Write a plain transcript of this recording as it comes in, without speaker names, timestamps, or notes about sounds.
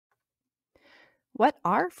What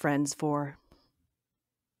are friends for?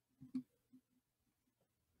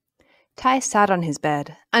 Ty sat on his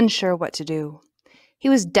bed, unsure what to do. He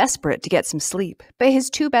was desperate to get some sleep, but his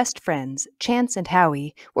two best friends, Chance and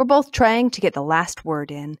Howie, were both trying to get the last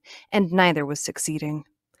word in, and neither was succeeding.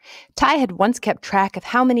 Ty had once kept track of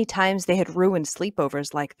how many times they had ruined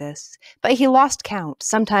sleepovers like this, but he lost count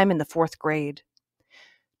sometime in the 4th grade.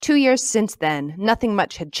 2 years since then, nothing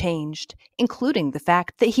much had changed, including the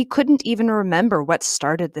fact that he couldn't even remember what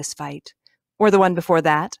started this fight. Or the one before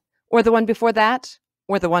that, or the one before that,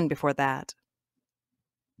 or the one before that.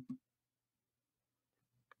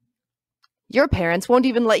 Your parents won't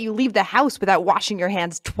even let you leave the house without washing your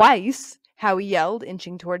hands twice, Howie yelled,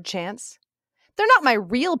 inching toward Chance. They're not my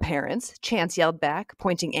real parents, Chance yelled back,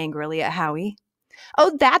 pointing angrily at Howie.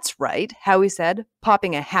 Oh, that's right, Howie said,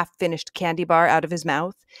 popping a half-finished candy bar out of his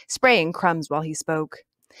mouth, spraying crumbs while he spoke.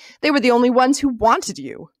 They were the only ones who wanted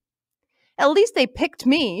you. At least they picked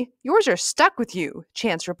me. Yours are stuck with you,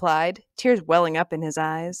 Chance replied, tears welling up in his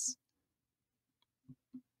eyes.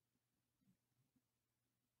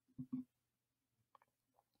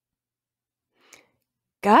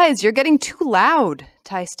 Guys, you're getting too loud,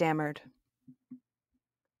 Ty stammered.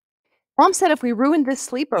 Mom said if we ruined this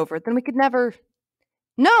sleepover, then we could never...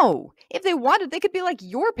 No! If they wanted, they could be like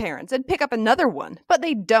your parents and pick up another one, but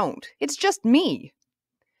they don't. It's just me.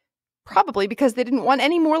 Probably because they didn't want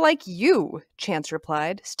any more like you, Chance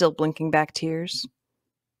replied, still blinking back tears.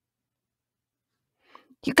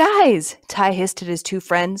 You guys, Ty hissed at his two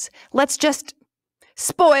friends. Let's just...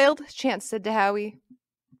 Spoiled, Chance said to Howie.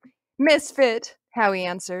 Misfit, Howie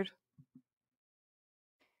answered.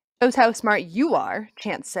 Shows how smart you are,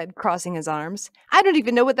 Chance said, crossing his arms. I don't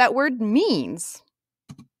even know what that word means.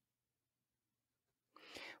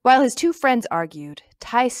 While his two friends argued,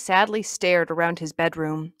 Ty sadly stared around his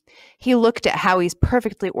bedroom. He looked at Howie's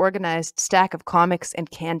perfectly organized stack of comics and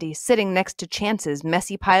candy sitting next to Chance's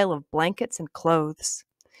messy pile of blankets and clothes.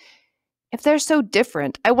 If they're so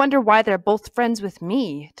different, I wonder why they're both friends with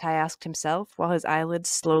me, Ty asked himself while his eyelids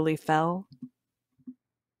slowly fell.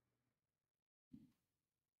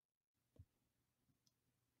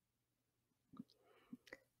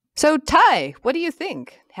 So, Ty, what do you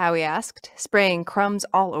think? Howie asked, spraying crumbs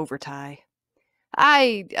all over Ty.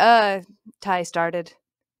 Ty started.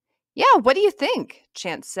 Yeah, what do you think?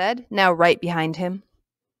 Chance said, now right behind him.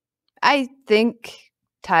 I think,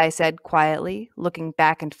 Ty said quietly, looking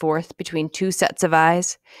back and forth between two sets of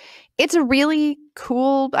eyes. It's a really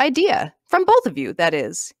cool idea. From both of you, that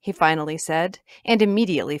is, he finally said, and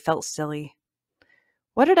immediately felt silly.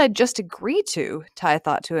 What did I just agree to? Ty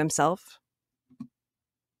thought to himself.